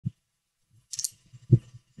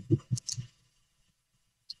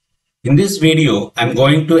In this video, I am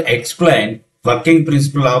going to explain working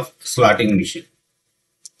principle of slotting machine.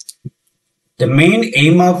 The main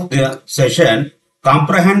aim of the session,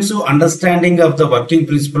 comprehensive understanding of the working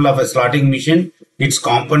principle of a slotting machine, its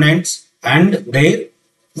components and their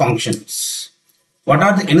functions. What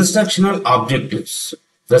are the instructional objectives?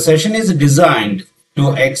 The session is designed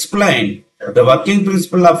to explain the working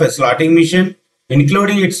principle of a slotting machine,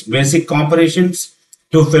 including its basic operations,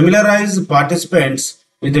 to familiarize participants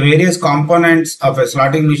with the various components of a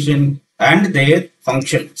slotting machine and their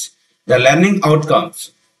functions. The learning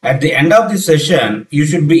outcomes. At the end of this session, you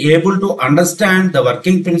should be able to understand the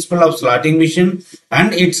working principle of slotting machine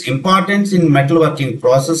and its importance in metalworking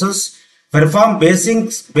processes, perform basic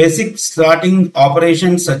slotting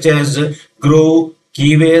operations such as groove,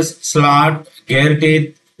 keyways, slot, gear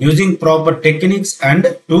teeth, using proper techniques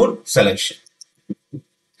and tool selection.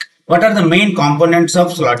 What are the main components of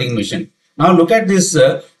slotting machine? Now look at this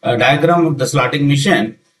diagram of the slotting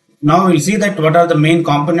machine. Now we'll see that what are the main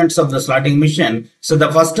components of the slotting machine. So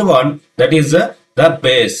the first one, that is the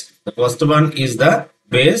base. The first one is the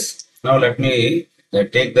base. Now let me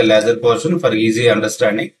take the laser portion for easy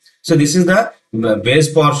understanding. So this is the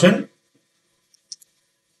base portion.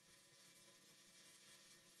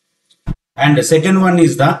 And the second one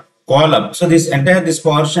is the column. So this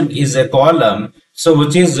portion is a column, so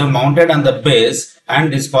which is mounted on the base,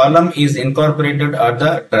 and this column is incorporated at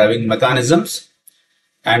the driving mechanisms.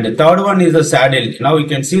 And the third one is the saddle. Now you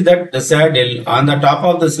can see that the saddle, on the top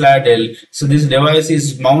of the saddle, so this device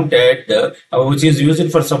is mounted, which is used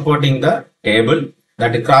for supporting the table,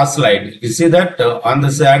 that cross slide. You see that on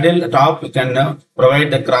the saddle top, you can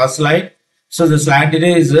provide the cross slide. So the saddle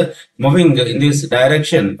is moving in this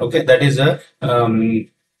direction. Okay, that is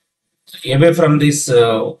away from this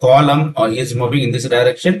column, or is moving in this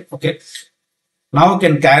direction. Okay. Now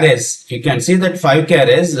carriages, you can see that 5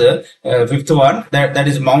 carriages, fifth one that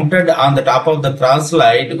is mounted on the top of the cross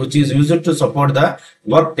slide, which is used to support the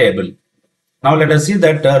work table. Now let us see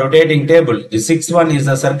that rotating table. The sixth one is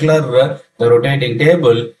the circular the rotating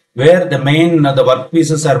table, where the work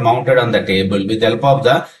pieces are mounted on the table with the help of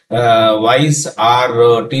the vise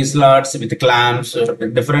or T-slots with clamps,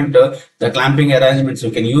 different the clamping arrangements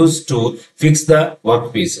you can use to fix the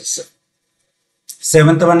work pieces.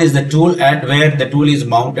 Seventh one is the tool head, where the tool is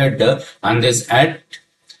mounted on this head.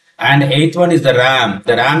 And eighth one is the ram.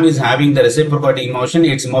 The ram is having the reciprocating motion,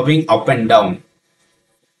 it's moving up and down.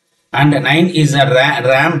 And 9 is a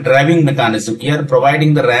ram driving mechanism. Here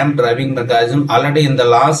providing the ram driving mechanism. Already in the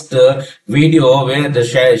last video where the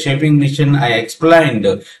shaping machine, I explained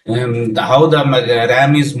how the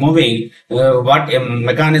ram is moving, what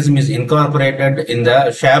mechanism is incorporated in the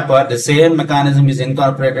shaper. The same mechanism is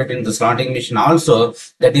incorporated in the slotting machine also.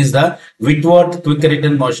 That is the Whitworth quick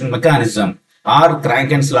return motion mechanism, or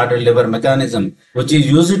crank and slotted lever mechanism, which is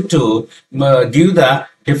used to give the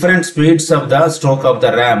different speeds of the stroke of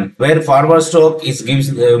the ram, where forward stroke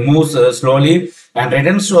moves slowly and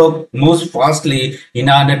return stroke moves fastly in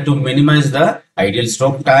order to minimize the ideal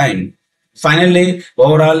stroke time. Finally,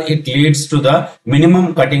 overall it leads to the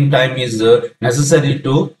minimum cutting time is necessary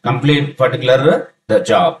to complete particular the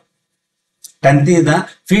job. 10th is the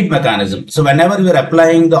feed mechanism. So whenever you are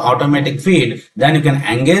applying the automatic feed, then you can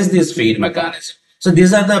engage this feed mechanism. So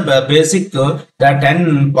these are the basic the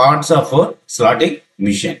 10 parts of slotting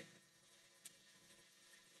machine.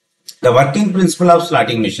 The working principle of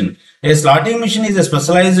slotting machine. A slotting machine is a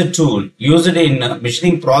specialized tool used in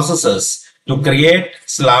machining processes to create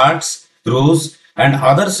slots, grooves, and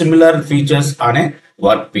other similar features on a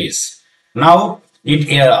workpiece. Now,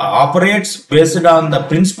 it operates based on the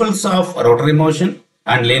principles of rotary motion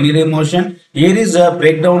and linear motion. Here is a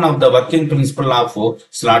breakdown of the working principle of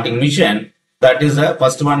slotting machine. That is the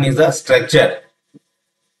first one is the structure.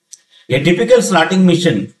 A typical slotting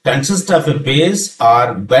machine consists of a base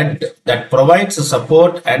or bed that provides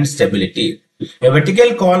support and stability. A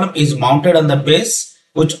vertical column is mounted on the base,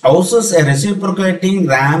 which houses a reciprocating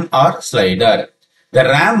ram or slider. The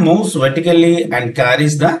ram moves vertically and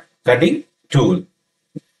carries the cutting tool.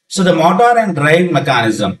 So the motor and drive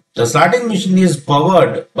mechanism. The slotting machine is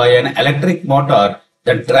powered by an electric motor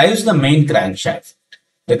that drives the main crankshaft.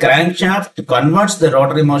 The crankshaft converts the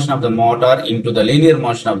rotary motion of the motor into the linear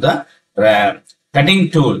motion of the ram.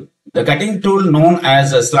 Cutting tool. The cutting tool, known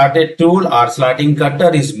as a slotted tool or slotting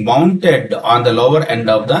cutter, is mounted on the lower end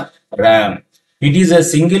of the ram. It is a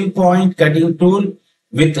single point cutting tool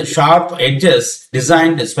with sharp edges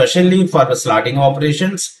designed especially for the slotting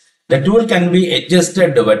operations. The tool can be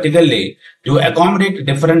adjusted vertically to accommodate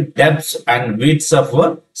different depths and widths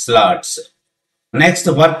of slots. Next,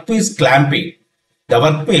 workpiece clamping. The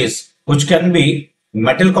workpiece, which can be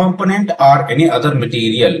metal component or any other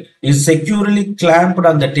material is securely clamped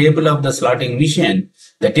on the table of the slotting machine,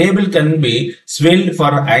 the table can be swiveled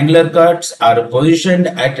for angular cuts or positioned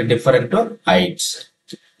at different heights.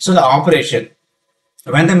 So the operation.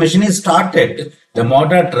 When the machine is started, the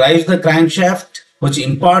motor drives the crankshaft, which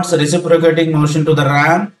imparts reciprocating motion to the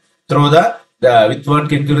ram through the withward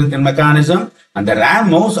kick-driven mechanism, and the ram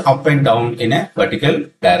moves up and down in a vertical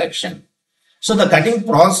direction. So the cutting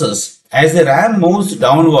process, as the ram moves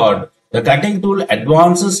downward, the cutting tool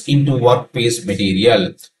advances into workpiece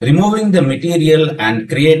material, removing the material and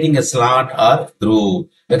creating a slot or groove.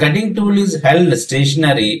 The cutting tool is held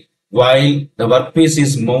stationary while the workpiece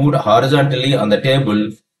is moved horizontally on the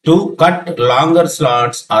table to cut longer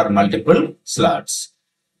slots or multiple slots.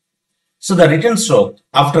 So the return stroke.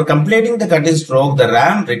 After completing the cutting stroke, the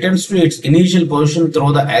ram returns to its initial position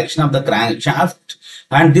through the action of the crankshaft,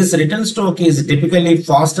 and this return stroke is typically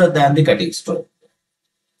faster than the cutting stroke.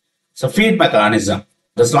 So feed mechanism.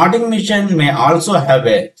 The slotting machine may also have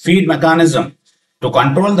a feed mechanism to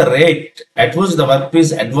control the rate at which the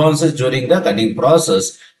workpiece advances during the cutting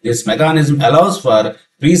process. This mechanism allows for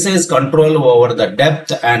precise control over the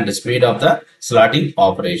depth and speed of the slotting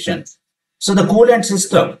operation. So the coolant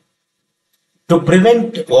system. To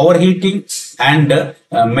prevent overheating and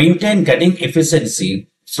maintain cutting efficiency,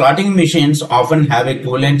 slotting machines often have a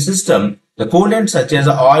coolant system. The coolant such as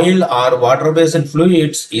oil or water-based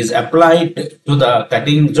fluids is applied to the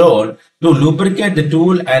cutting zone to lubricate the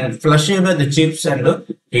tool and flush away the chips and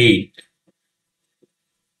heat.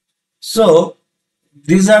 So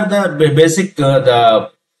these are the basic the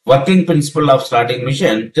working principle of slotting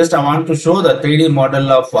machine. Just I want to show the 3D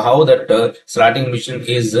model of how that slotting machine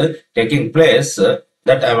is taking place.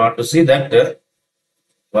 That I want to see that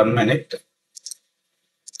 1 minute.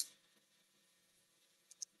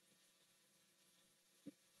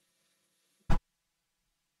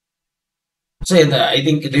 So I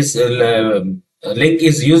think this link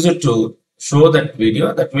is used to show that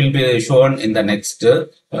video that will be shown in the next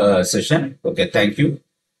session. Okay, thank you.